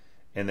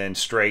 and then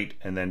straight,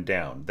 and then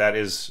down. That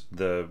is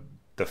the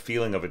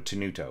feeling of a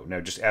tenuto. Now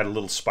just add a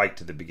little spike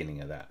to the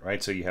beginning of that,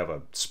 right? So you have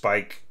a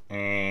spike,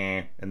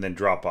 and then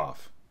drop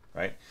off,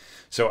 right?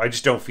 So I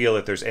just don't feel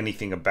that there's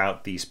anything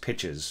about these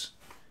pitches,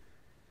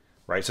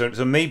 right?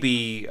 So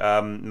maybe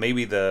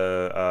the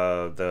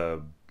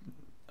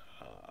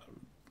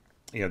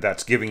you know,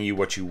 that's giving you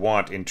what you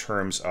want in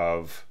terms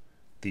of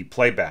the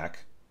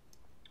playback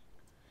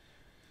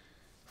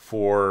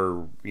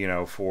for, you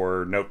know,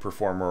 for Note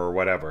Performer or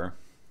whatever.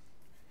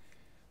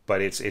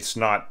 But it's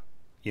not,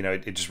 you know,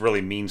 it just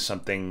really means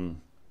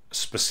something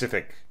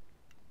specific,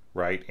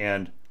 right?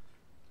 And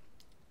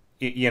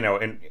you know,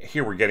 and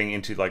here we're getting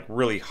into like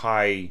really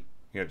high,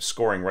 you know,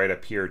 scoring right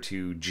up here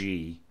to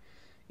G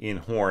in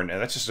horn,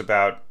 and that's just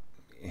about,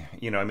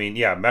 you know, I mean,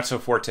 yeah, mezzo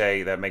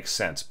forte, that makes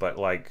sense, but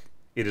like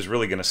it is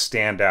really going to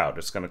stand out.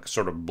 It's going to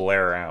sort of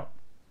blare out.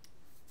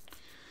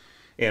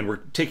 And we're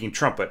taking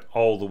trumpet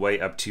all the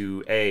way up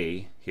to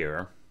A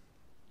here.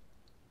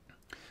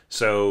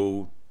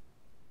 So,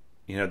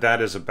 you know,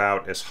 that is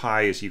about as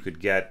high as you could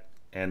get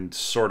and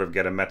sort of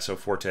get a mezzo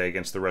forte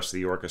against the rest of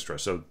the orchestra.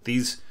 So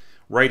these,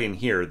 right in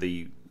here,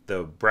 the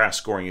brass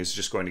scoring is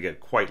just going to get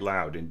quite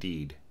loud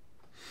indeed.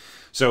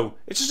 So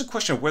it's just a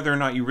question of whether or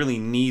not you really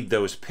need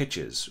those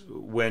pitches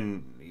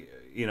when,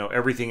 you know,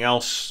 everything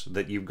else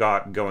that you've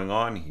got going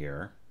on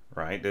here,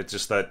 right? It's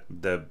just that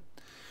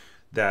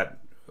that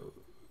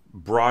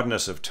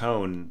broadness of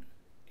tone,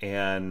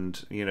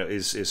 and, you know,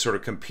 is sort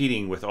of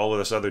competing with all of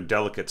this other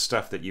delicate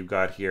stuff that you've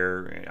got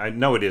here. I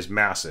know it is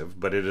massive,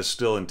 but it is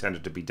still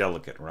intended to be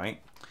delicate,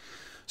 right?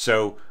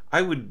 So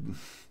I would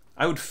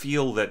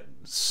feel that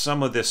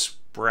some of this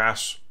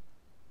brass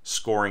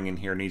scoring in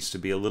here needs to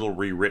be a little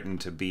rewritten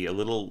to be a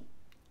little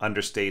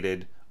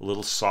understated, a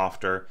little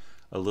softer,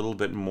 a little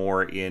bit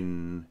more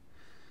in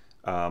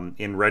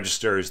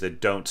registers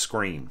that don't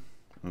scream,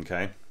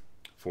 okay,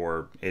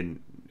 or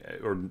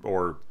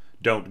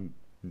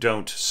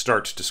don't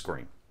start to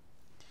scream.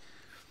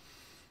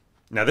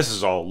 Now this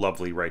is all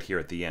lovely right here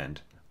at the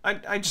end.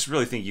 I just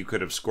really think you could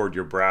have scored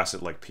your brass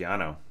at like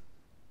piano,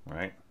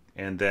 right,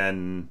 and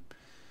then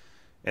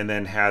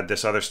had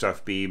this other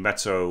stuff be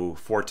mezzo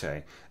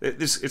forte.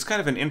 It's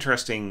kind of an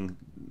interesting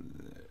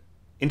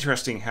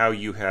how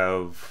you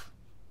have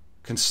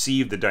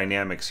conceived the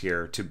dynamics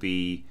here to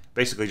be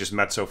basically just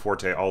mezzo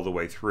forte all the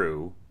way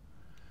through,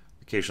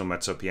 occasional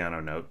mezzo piano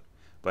note,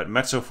 but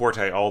mezzo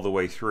forte all the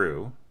way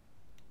through,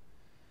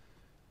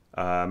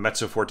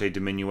 mezzo forte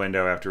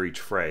diminuendo after each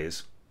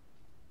phrase.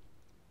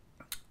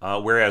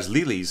 Whereas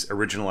Lili's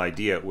original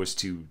idea was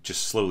to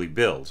just slowly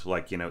build,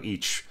 like, you know,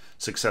 each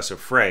successive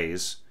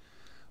phrase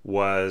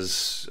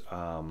was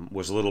a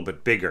little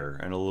bit bigger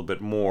and a little bit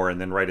more,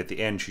 and then right at the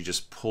end she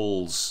just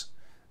pulls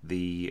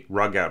the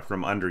rug out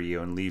from under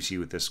you and leaves you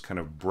with this kind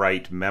of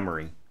bright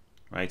memory,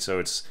 right?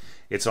 So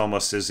it's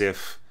almost as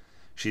if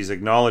she's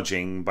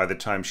acknowledging by the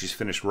time she's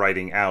finished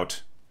writing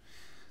out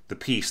the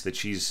piece that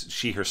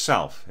she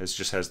herself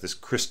has this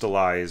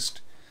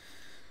crystallized,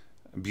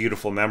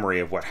 beautiful memory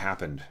of what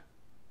happened,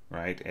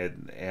 right?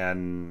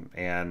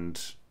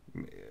 And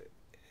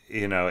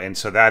you know, and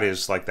so that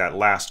is like that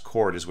last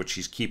chord is what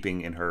she's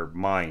keeping in her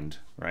mind,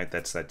 right?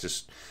 That's that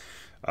just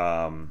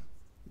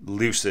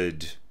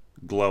lucid,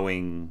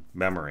 glowing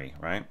memory,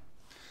 right?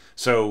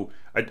 So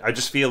I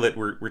just feel that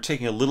we're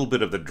taking a little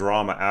bit of the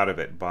drama out of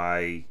it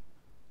by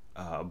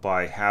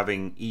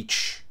having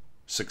each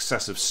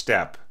successive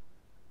step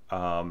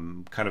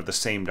kind of the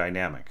same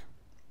dynamic.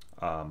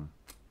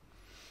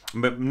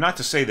 But not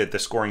to say that the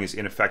scoring is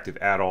ineffective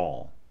at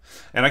all.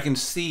 And I can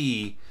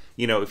see,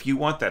 you know, if you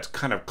want that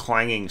kind of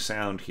clanging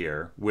sound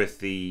here with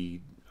the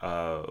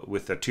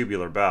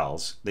tubular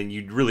bells, then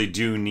you really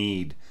do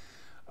need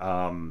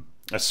a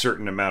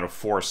certain amount of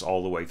force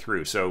all the way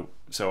through. So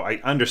I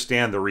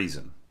understand the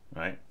reason,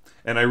 right?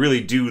 And I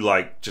really do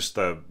like just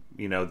the,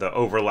 you know, the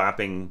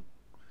overlapping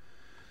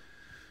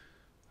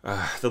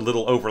the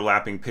little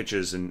overlapping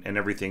pitches and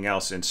everything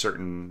else in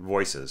certain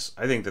voices.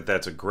 I think that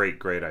that's a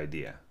great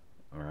idea.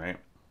 All right.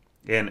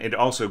 And it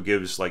also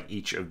gives like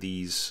each of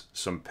these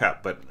some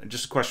pep, but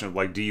just a question of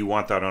like, do you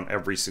want that on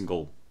every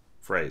single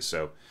phrase?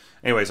 So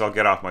anyways, I'll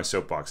get off my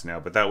soapbox now,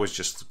 but that was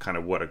just kind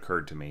of what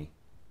occurred to me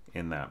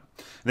in that.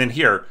 And then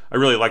here, I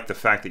really like the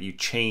fact that you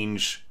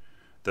change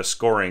the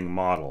scoring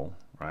model,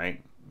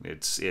 right?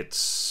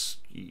 It's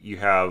you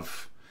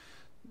have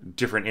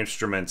different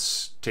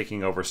instruments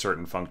taking over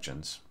certain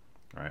functions,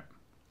 right?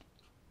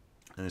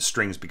 And the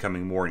strings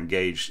becoming more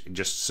engaged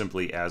just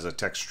simply as a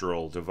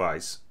textural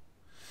device.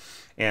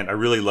 And I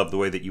really love the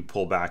way that you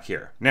pull back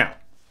here. Now,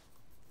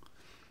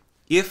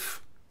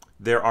 if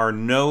there are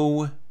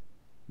no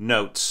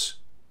notes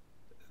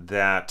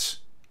that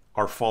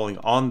are falling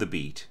on the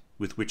beat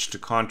with which to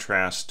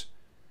contrast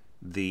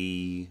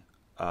the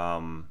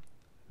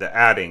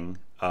adding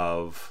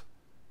of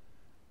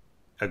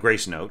a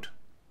grace note,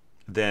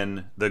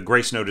 then the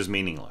grace note is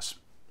meaningless,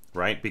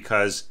 right?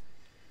 Because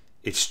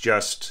it's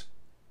just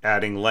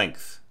adding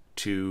length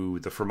to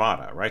the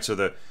fermata, right? So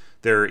the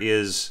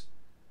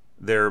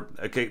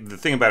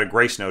thing about a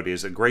grace note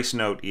is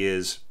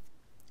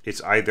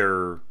it's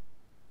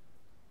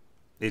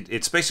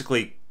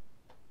basically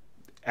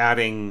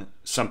adding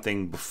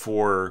something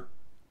before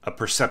a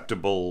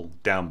perceptible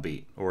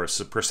downbeat or a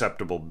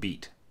perceptible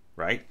beat,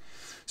 right?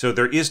 So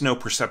there is no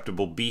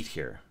perceptible beat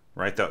here,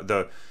 right?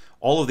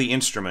 All of the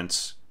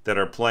instruments that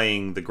are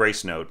playing the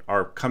grace note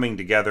are coming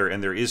together,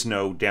 and there is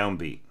no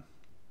downbeat,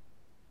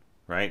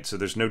 right? So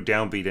there's no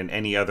downbeat in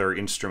any other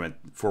instrument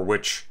from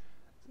which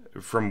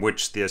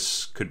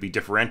this could be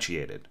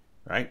differentiated,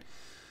 right?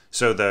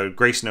 So the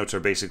grace notes are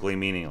basically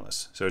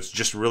meaningless. So it's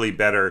just really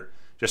better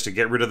just to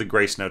get rid of the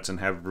grace notes and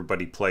have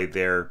everybody play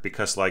there,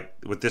 because like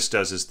what this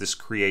does is this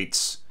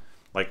creates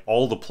like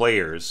all the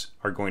players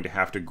are going to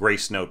have to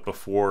grace note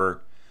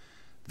before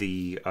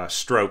the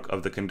stroke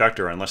of the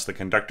conductor, unless the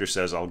conductor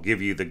says, I'll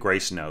give you the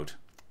grace note,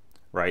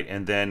 right?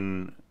 And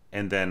then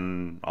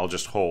I'll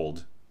just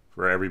hold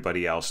for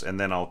everybody else, and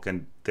then I'll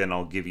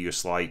give you a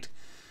slight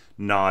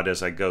nod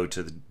as I go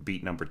to the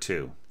beat number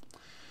 2,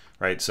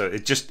 right? So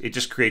it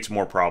just creates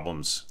more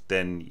problems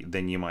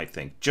than you might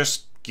think.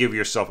 Just give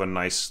yourself a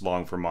nice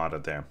long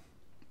fermata there.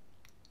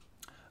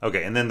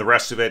 Okay, and then the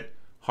rest of it,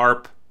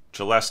 harp,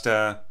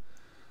 celesta,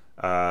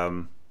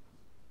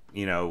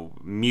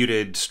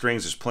 muted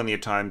strings. There's plenty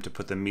of time to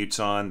put the mutes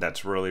on.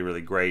 That's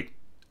really great.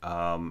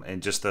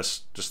 And just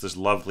this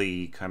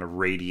lovely kind of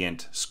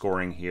radiant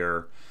scoring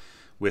here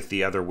with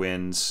the other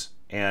winds.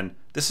 And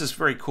this is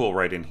very cool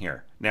right in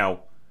here.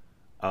 Now,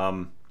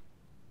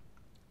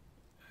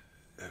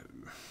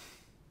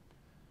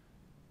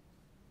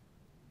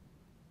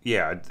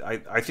 yeah,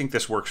 I think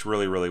this works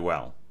really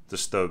well.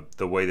 Just the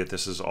way that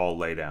this is all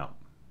laid out.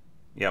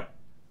 Yep.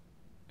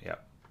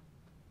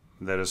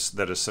 That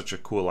is such a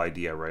cool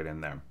idea right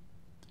in there.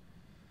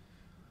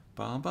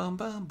 Bum bum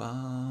bum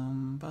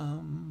bum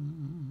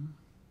bum.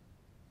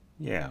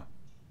 Yeah.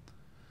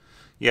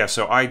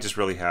 So I just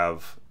really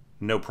have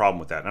no problem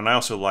with that, and I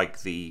also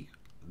like the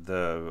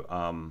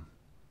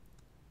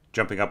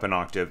jumping up an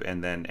octave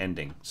and then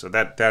ending. So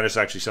that is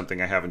actually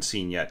something I haven't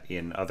seen yet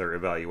in other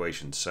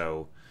evaluations.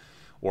 So,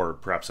 or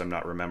perhaps I'm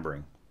not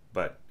remembering,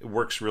 but it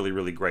works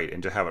really great.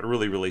 And to have it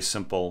really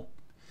simple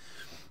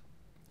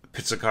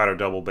pizzicato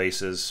double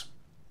basses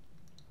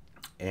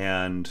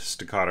and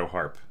staccato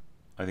harp,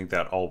 I think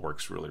that all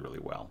works really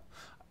well.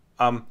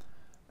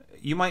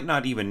 You might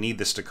not even need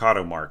the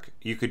staccato mark.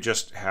 You could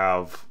just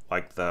have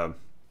like the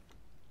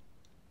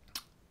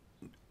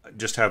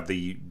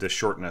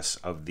shortness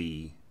of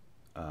the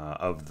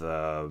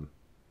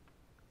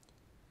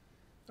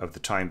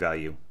time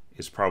value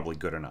is probably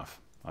good enough,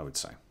 I would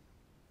say.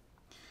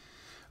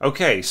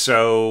 Okay,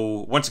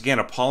 so once again,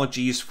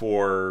 apologies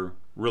for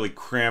really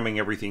cramming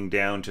everything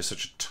down to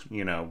such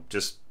a,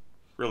 just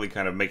really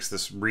kind of makes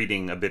this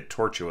reading a bit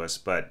tortuous,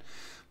 but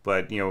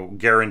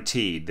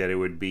guaranteed that it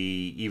would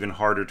be even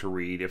harder to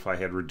read if I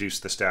had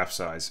reduced the staff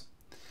size.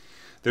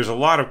 There's a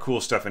lot of cool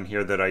stuff in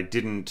here that I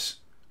didn't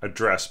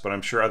address, but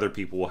I'm sure other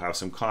people will have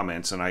some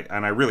comments, and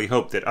I really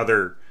hope that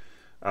other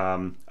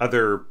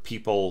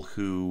people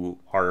who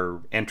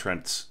are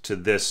entrants to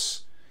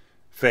this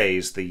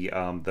phase, the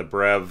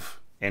Brev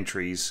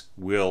entries,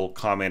 will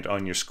comment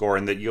on your score,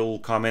 and that you'll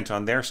comment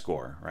on their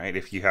score, right,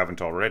 if you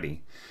haven't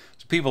already.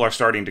 So people are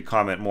starting to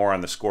comment more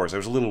on the scores. I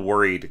was a little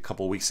worried a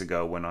couple weeks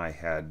ago when I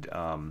had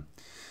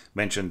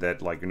mentioned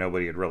that like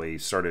nobody had really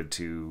started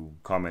to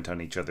comment on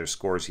each other's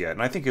scores yet,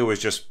 and I think it was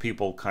just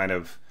people kind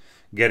of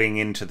getting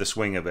into the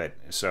swing of it.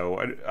 So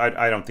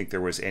I don't think there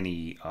was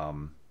any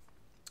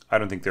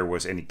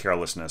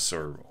carelessness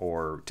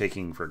or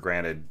taking for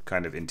granted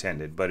kind of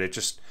intended, but it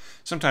just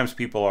sometimes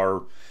people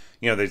are,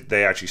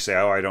 they actually say,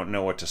 oh, I don't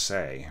know what to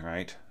say,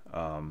 right?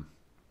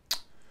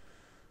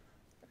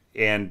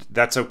 And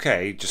that's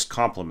okay. Just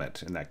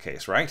compliment in that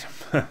case, right?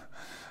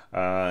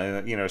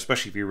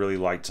 Especially if you really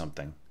liked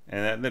something,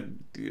 and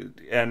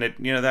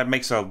that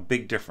makes a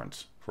big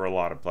difference for a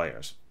lot of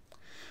players.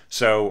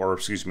 So, or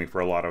excuse me,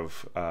 for a lot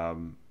of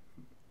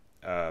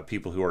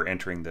people who are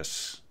entering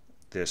this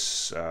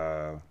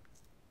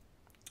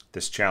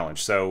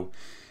challenge. So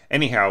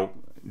anyhow,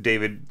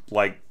 David,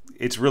 like,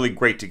 it's really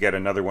great to get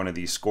another one of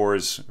these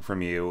scores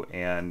from you,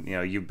 and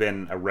you've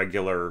been a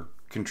regular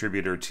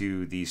contributor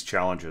to these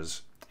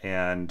challenges.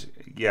 And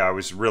yeah, I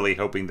was really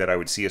hoping that I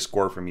would see a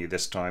score from you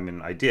this time,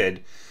 and I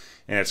did,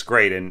 and it's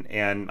great.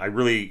 And I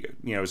really,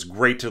 it's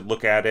great to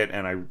look at it,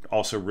 and I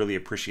also really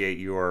appreciate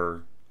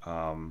your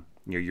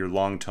your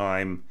long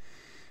time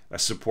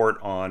support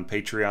on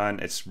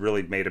Patreon. It's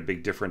really made a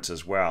big difference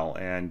as well,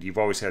 and you've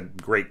always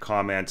had great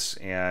comments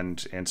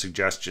and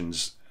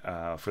suggestions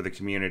for the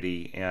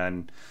community,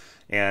 and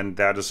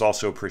that is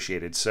also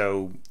appreciated.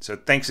 So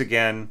thanks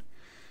again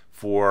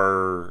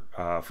for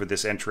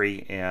this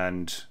entry,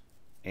 and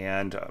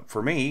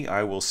for me,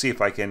 I will see if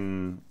I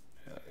can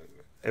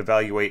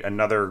evaluate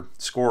another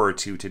score or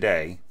two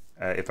today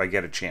if I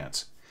get a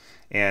chance.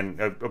 And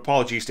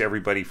apologies to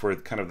everybody for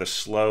kind of the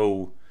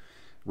slow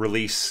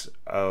release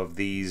of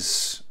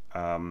these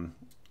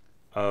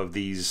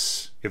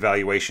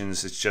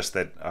evaluations. It's just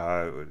that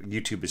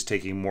YouTube is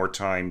taking more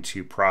time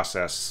to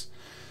process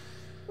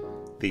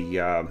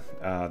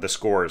the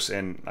scores,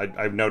 and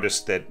I've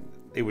noticed that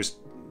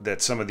that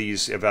some of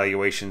these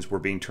evaluations were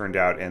being turned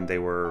out, and they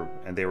were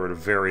at a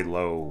very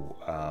low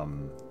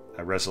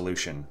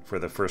resolution for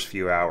the first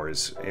few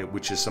hours,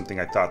 which is something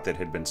I thought that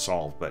had been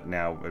solved, but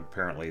now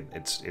apparently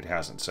it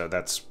hasn't. So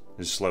that's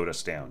slowed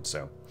us down.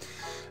 So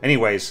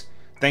anyways,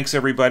 thanks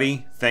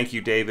everybody. Thank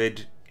you,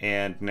 David.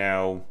 And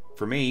now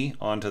for me,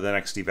 on to the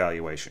next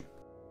evaluation.